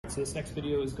Alright, so this next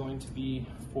video is going to be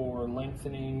for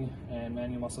lengthening and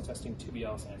manual muscle testing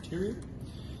tibialis anterior.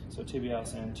 So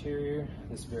tibialis anterior,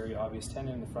 this very obvious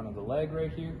tendon in the front of the leg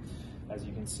right here. As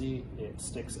you can see, it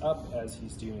sticks up as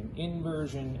he's doing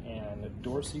inversion and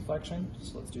dorsiflexion.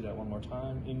 So let's do that one more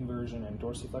time, inversion and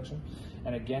dorsiflexion.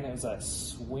 And again, it was a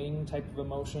swing type of a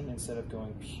motion. Instead of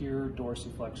going pure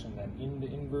dorsiflexion then into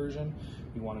inversion,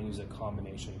 we want to use a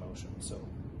combination motion. So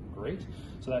great.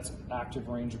 So that's active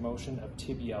range of motion of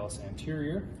tibialis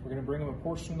anterior. We're going to bring him a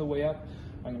portion of the way up.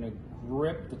 I'm going to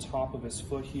grip the top of his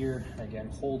foot here. Again,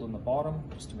 hold on the bottom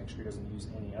just to make sure he doesn't use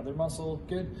any other muscle.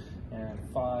 Good. And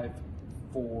 5,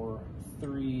 4,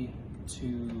 3, 2,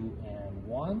 and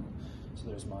 1. So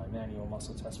there's my manual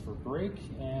muscle test for break.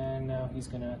 And now he's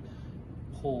going to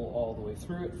pull all the way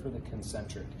through it for the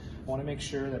concentric. I want to make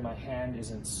sure that my hand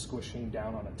isn't squishing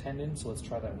down on a tendon, so let's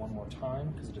try that one more time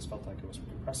because it just felt like it was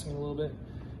compressing a little bit,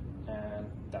 and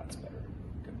that's better.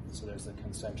 Good. So there's the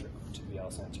concentric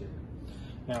tibialis anterior.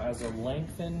 Now as a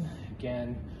lengthen,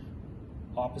 again,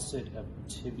 opposite of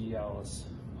tibialis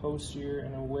posterior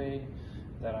in a way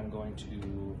that I'm going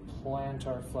to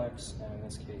plantar flex, and in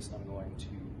this case I'm going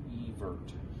to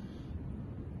evert,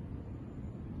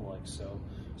 like so.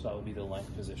 So that will be the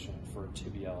length position for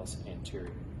tibialis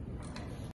anterior.